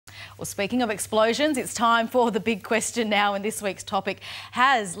Well, speaking of explosions, it's time for the big question now, and this week's topic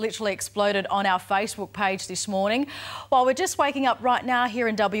has literally exploded on our Facebook page this morning. While we're just waking up right now here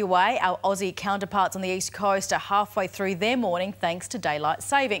in WA, our Aussie counterparts on the East Coast are halfway through their morning thanks to daylight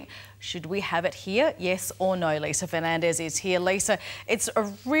saving. Should we have it here? Yes or no? Lisa Fernandez is here. Lisa, it's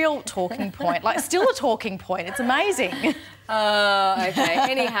a real talking point, like still a talking point. It's amazing. Oh,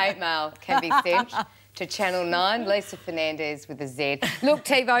 OK. Any hate mail can be sent to Channel 9, Lisa Fernandez with a Z. Look,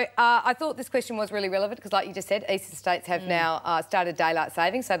 Tivo, I thought this question was really relevant because, like you just said, eastern states have now started daylight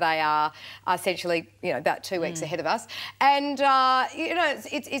saving, so they are essentially, about 2 weeks ahead of us. And,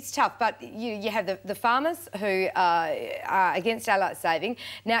 it's tough, but you have the farmers who are against daylight saving.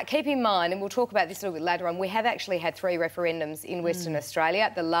 Now, keep in mind, and we'll talk about this a little bit later on, we have actually had 3 referendums in Western Australia.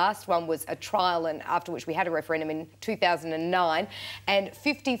 The last one was a trial, and after which we had a referendum in 2009, and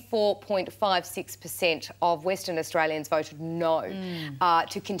 54.56% of Western Australians voted no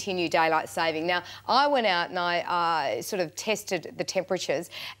to continue daylight saving. Now, I went out and I sort of tested the temperatures,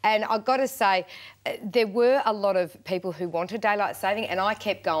 and I've got to say there were a lot of people who wanted daylight saving, and I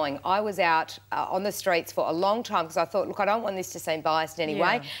kept going. I was out on the streets for a long time because I thought, look, I don't want this to seem biased in any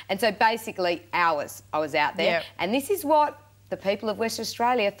way. And so basically hours I was out there. And this is what the people of Western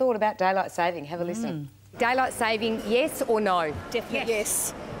Australia thought about daylight saving. Have a listen. Daylight saving, yes or no? Definitely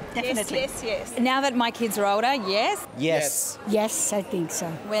yes. Definitely. Yes. Now that my kids are older, yes. Yes. Yes, I think so.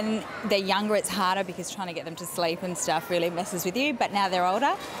 When they're younger, it's harder because trying to get them to sleep and stuff really messes with you. But now they're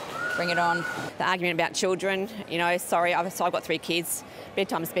older, bring it on. The argument about children, sorry, I've got 3 kids.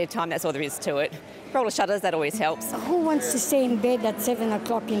 Bedtime's bedtime, that's all there is to it. Roll the shutters, that always helps. Who wants to stay in bed at 7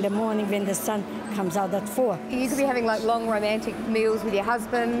 o'clock in the morning when the sun comes out at 4? You could be having like long romantic meals with your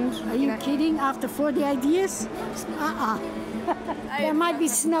husband. Are you kidding? After 40 ideas? There might be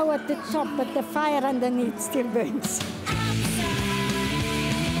snow at the top, but the fire underneath still burns.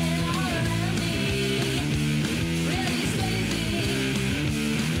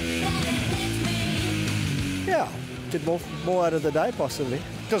 Yeah, get more out of the day, possibly.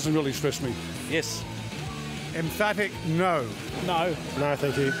 Doesn't really stress me. Yes. Emphatic no. No. No,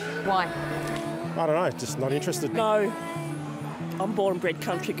 thank you. Why? I don't know, just not interested. No. I'm born and bred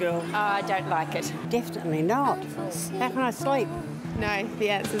country girl. I don't like it. Definitely not. How can I sleep? No, the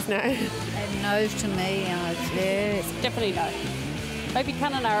answer's no. And no to me, Yes, definitely no. Maybe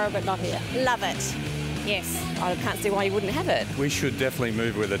Kununurra, but not here. Love it. Yes. I can't see why you wouldn't have it. We should definitely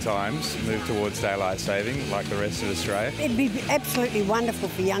move with the times, move towards daylight saving like the rest of Australia. It'd be absolutely wonderful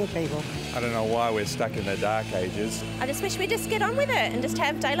for young people. I don't know why we're stuck in the dark ages. I just wish we just get on with it and just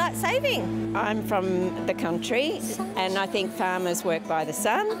have daylight saving. I'm from the country and I think farmers work by the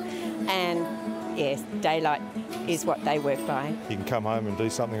sun, and yes, daylight is what they work by. You can come home and do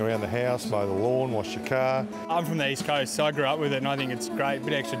something around the house, mow the lawn, wash your car. I'm from the East Coast, so I grew up with it and I think it's great. A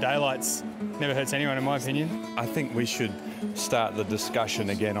bit of extra daylight's never hurts anyone, in my opinion. I think we should start the discussion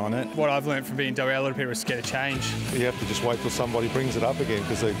again on it. What I've learnt from being in WA, a lot of people are scared of change. You have to just wait till somebody brings it up again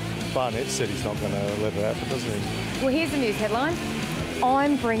because Barnett said he's not going to let it happen, doesn't he? Well, here's the news headline.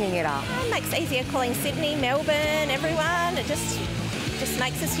 I'm bringing it up. It makes it easier calling Sydney, Melbourne, everyone. It just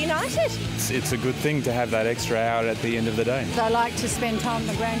makes us united. It's a good thing to have that extra hour at the end of the day. I like to spend time with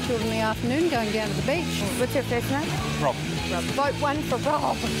the grandchildren in the afternoon going down to the beach. What's your first name? Rob. Vote 1 for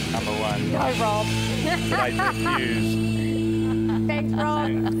Rob. Number 1. No, Rob. Today's news. Thanks, Rob.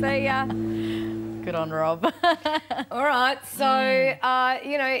 See ya. Good on Rob. All right, so,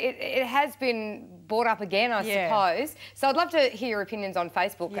 it has been brought up again, I suppose. So I'd love to hear your opinions on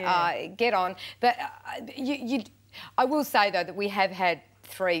Facebook. Get on. But I will say, though, that we have had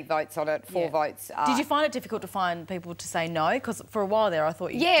 3 votes on it, 4 votes. Did you find it difficult to find people to say no? Because for a while there, I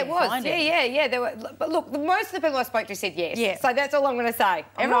thought you it was. find it. Yeah. There were, but look, most of the people I spoke to said yes. So that's all I'm going to say.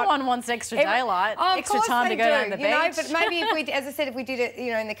 Everyone wants extra daylight, extra time to go down the beach. But maybe if we, as I said, if we did it,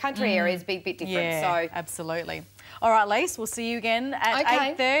 in the country areas, it'd be a bit different. Yeah, so absolutely. All right, Lise, we'll see you again at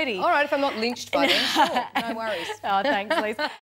 8:30. All right, if I'm not lynched by then, sure, no worries. Oh, thanks, Lise.